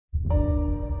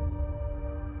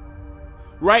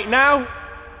Right now,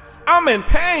 I'm in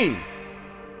pain.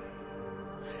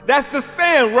 That's the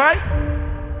saying, right?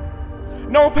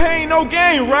 No pain, no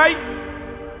gain, right?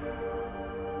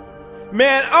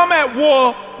 Man, I'm at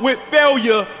war with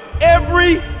failure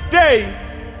every day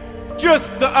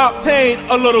just to obtain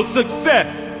a little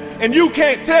success. And you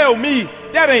can't tell me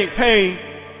that ain't pain.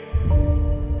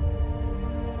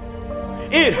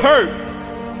 It hurt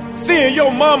seeing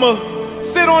your mama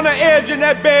sit on the edge in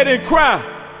that bed and cry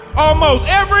almost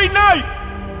every night.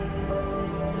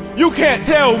 You can't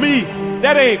tell me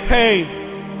that ain't pain.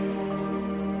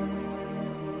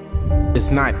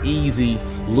 It's not easy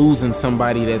losing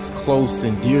somebody that's close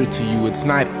and dear to you. It's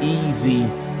not easy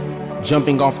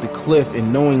jumping off the cliff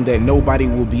and knowing that nobody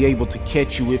will be able to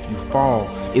catch you if you fall.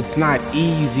 It's not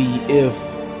easy if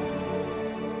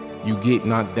you get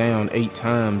knocked down 8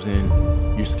 times and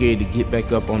you're scared to get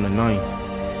back up on the 9th.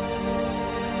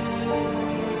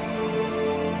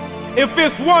 If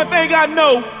it's one thing I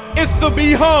know, it's to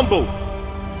be humble.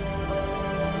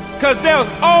 Cause there's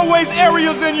always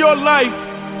areas in your life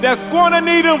that's gonna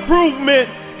need improvement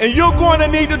and you're gonna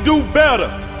need to do better.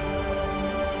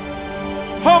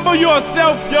 Humble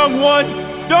yourself, young one.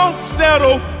 Don't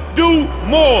settle, do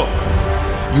more.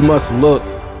 You must look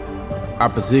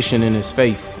opposition in his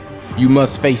face. You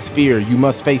must face fear. You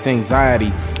must face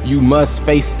anxiety. You must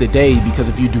face the day, because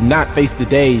if you do not face the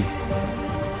day,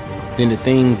 then the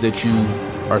things that you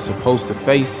are supposed to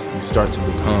face, you start to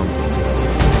become.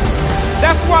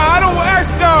 That's why I don't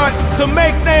ask God to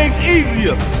make things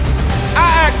easier.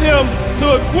 I ask Him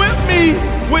to equip me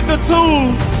with the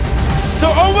tools to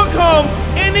overcome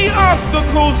any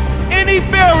obstacles, any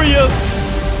barriers,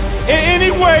 in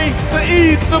any way to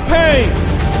ease the pain.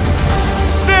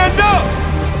 Stand up,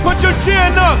 put your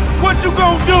chin up, what you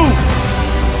gonna do?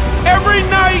 Every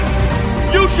night,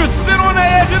 you should sit on the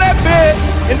edge of that bed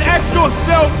and ask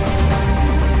yourself,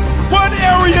 what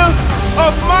areas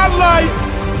of my life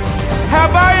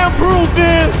have I improved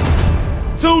in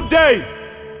today?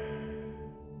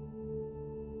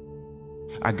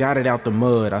 I got it out the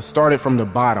mud. I started from the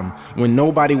bottom. When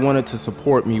nobody wanted to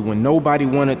support me, when nobody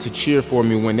wanted to cheer for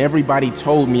me, when everybody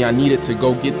told me I needed to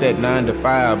go get that 9 to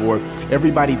 5, or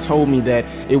everybody told me that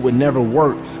it would never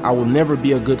work, I will never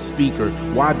be a good speaker,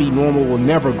 YB Normal will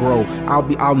never grow,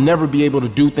 I'll never be able to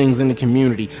do things in the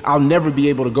community, I'll never be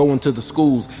able to go into the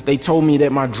schools. They told me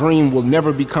that my dream will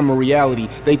never become a reality.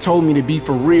 They told me to be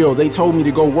for real. They told me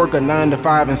to go work a 9 to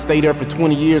 5 and stay there for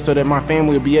 20 years so that my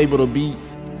family will be able to be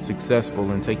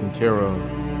successful and taken care of.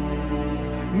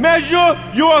 Measure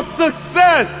your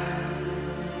success.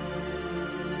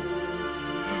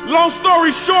 Long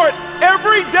story short,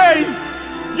 every day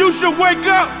you should wake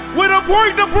up with a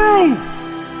point to prove.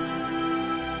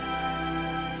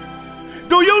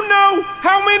 Do you know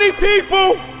how many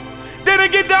people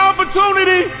didn't get the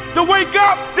opportunity to wake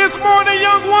up this morning,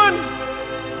 young one?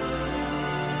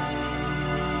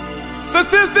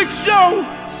 Statistics show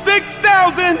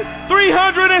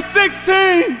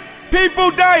 6,316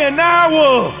 people die an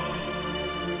hour.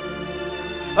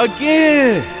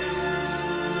 Again,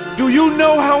 do you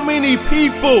know how many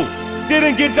people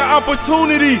didn't get the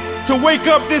opportunity to wake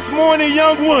up this morning,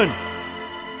 young one?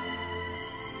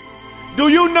 Do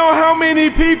you know how many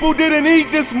people didn't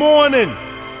eat this morning?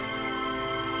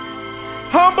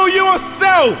 Humble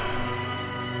yourself.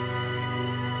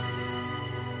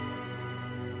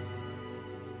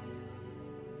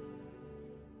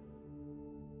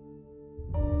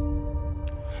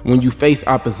 When you face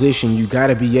opposition, you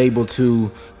gotta be able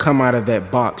to come out of that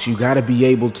box. You gotta be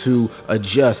able to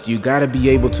adjust. You gotta be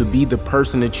able to be the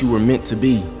person that you were meant to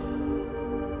be.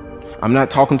 I'm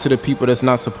not talking to the people that's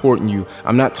not supporting you.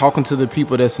 I'm not talking to the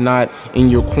people that's not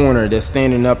in your corner, that's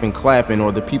standing up and clapping,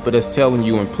 or the people that's telling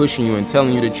you and pushing you and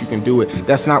telling you that you can do it.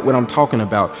 That's not what I'm talking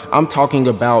about. I'm talking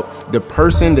about the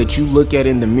person that you look at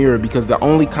in the mirror, because the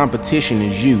only competition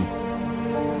is you.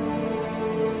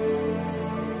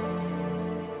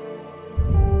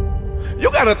 You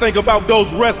gotta think about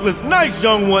those restless nights,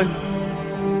 young one.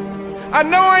 I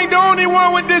know I ain't the only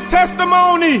one with this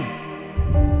testimony.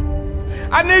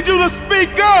 I need you to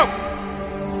speak up.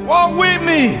 Walk with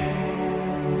me.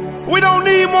 We don't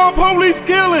need more police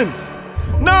killings.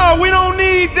 No, we don't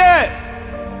need that.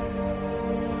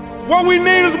 What we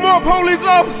need is more police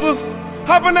officers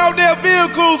hopping out their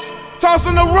vehicles,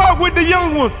 tossing the rock with the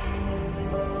young ones.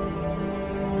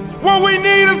 What we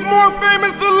need is more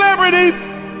famous celebrities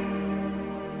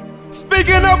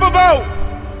speaking up about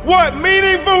what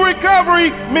meaningful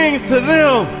recovery means to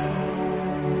them.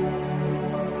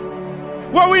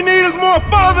 What we need is more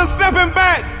fathers stepping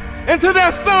back into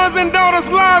their sons and daughters'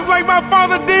 lives like my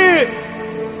father did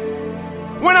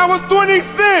when I was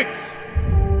 26.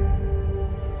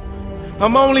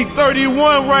 I'm only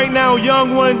 31 right now,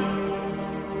 young one.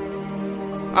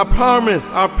 I promise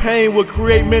our pain will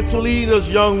create mental leaders,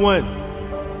 young one.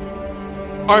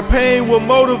 Our pain will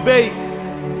motivate.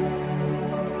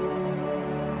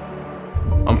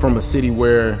 I'm from a city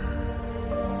where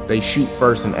they shoot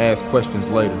first and ask questions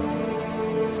later.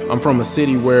 I'm from a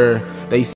city where they